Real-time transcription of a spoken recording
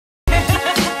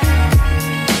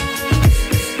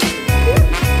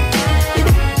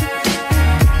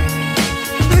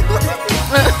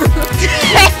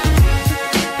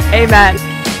Amen.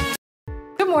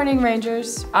 Good morning,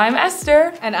 Rangers. I'm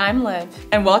Esther. And I'm Liv.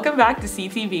 And welcome back to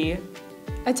CTV.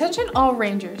 Attention all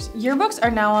Rangers, yearbooks are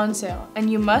now on sale, and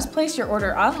you must place your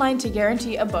order online to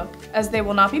guarantee a book, as they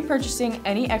will not be purchasing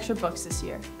any extra books this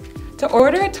year. To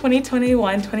order a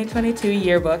 2021-2022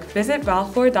 yearbook, visit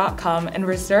balfour.com and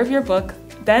reserve your book,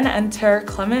 then enter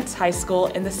Clements High School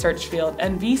in the search field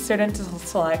and be certain to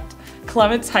select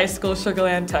Clements High School, Sugar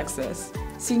Land, Texas.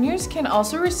 Seniors can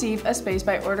also receive a space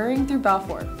by ordering through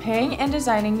Balfour, paying and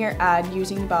designing your ad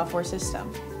using the Balfour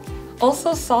system.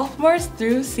 Also, sophomores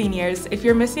through seniors, if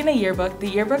you're missing a yearbook, the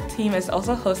yearbook team is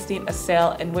also hosting a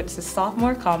sale in which the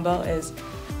sophomore combo is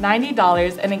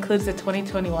 $90 and includes the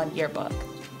 2021 yearbook.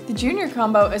 The junior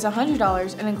combo is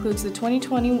 $100 and includes the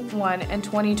 2021 and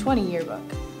 2020 yearbook.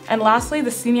 And lastly, the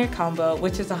senior combo,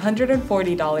 which is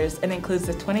 $140 and includes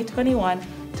the 2021,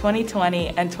 2020,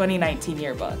 and 2019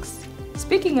 yearbooks.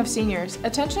 Speaking of seniors,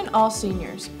 attention all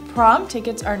seniors, prom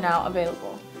tickets are now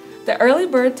available. The early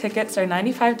bird tickets are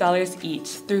 $95 each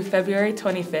through February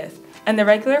 25th, and the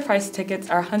regular price tickets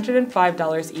are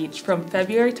 $105 each from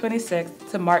February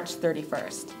 26th to March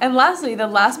 31st. And lastly, the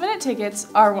last minute tickets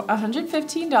are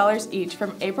 $115 each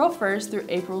from April 1st through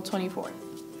April 24th.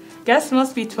 Guests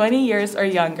must be 20 years or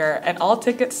younger, and all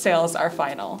ticket sales are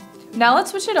final. Now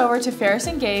let's switch it over to Ferris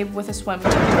and Gabe with a swim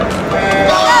team.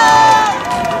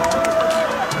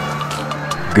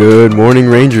 Good morning,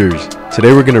 Rangers.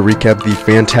 Today we're going to recap the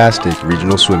fantastic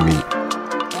regional swim meet.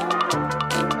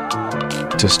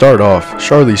 To start off,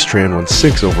 Charlize Tran won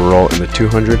 6th overall in the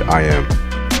 200 IM.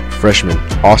 Freshman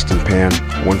Austin Pan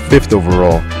won 5th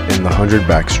overall in the 100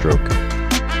 backstroke.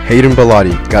 Hayden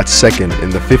Bellotti got 2nd in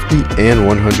the 50 and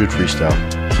 100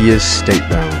 freestyle. He is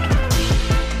state-bound.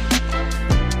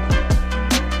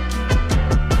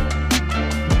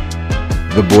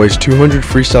 The boys 200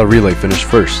 freestyle relay finished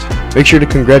first. Make sure to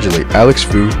congratulate Alex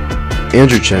Fu,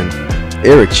 Andrew Chen,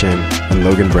 Eric Chen, and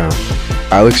Logan Brown.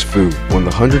 Alex Fu won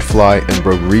the 100 fly and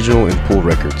broke regional and pool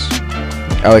records.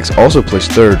 Alex also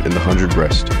placed 3rd in the 100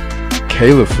 breast.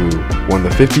 Kayla Fu won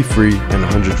the 50 free and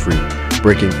 100 free,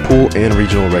 breaking pool and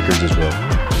regional records as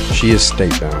well. She is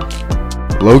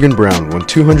state-bound. Logan Brown won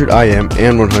 200 IM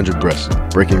and 100 breast,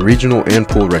 breaking regional and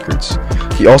pool records.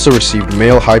 He also received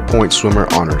male high point swimmer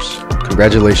honors.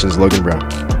 Congratulations, Logan Brown.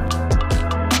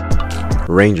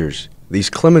 Rangers, these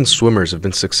Clemens swimmers have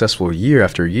been successful year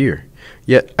after year,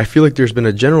 yet I feel like there's been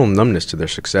a general numbness to their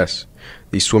success.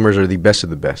 These swimmers are the best of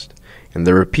the best, and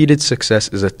their repeated success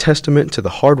is a testament to the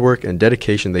hard work and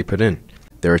dedication they put in.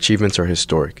 Their achievements are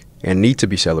historic and need to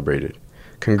be celebrated.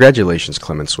 Congratulations,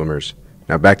 Clemens swimmers.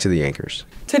 Now back to the anchors.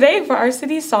 Today,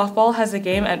 varsity softball has a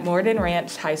game at Morden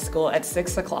Ranch High School at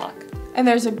 6 o'clock. And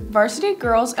there's a varsity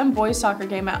girls and boys soccer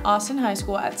game at Austin High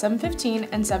School at 7:15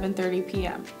 and 7:30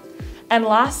 p.m. And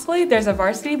lastly, there's a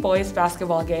varsity boys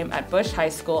basketball game at Bush High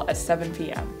School at 7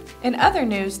 p.m. In other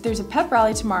news, there's a pep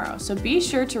rally tomorrow, so be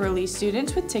sure to release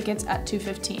students with tickets at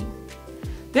 2:15.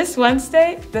 This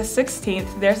Wednesday, the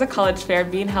 16th, there's a college fair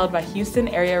being held by Houston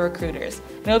area recruiters,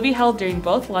 and it will be held during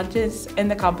both lunches in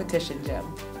the competition gym.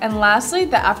 And lastly,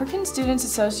 the African Students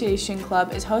Association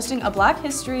Club is hosting a Black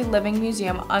History Living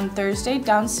Museum on Thursday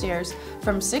downstairs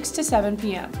from 6 to 7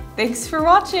 p.m. Thanks for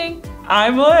watching.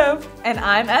 I'm Liv. And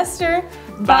I'm Esther.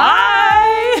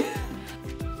 Bye!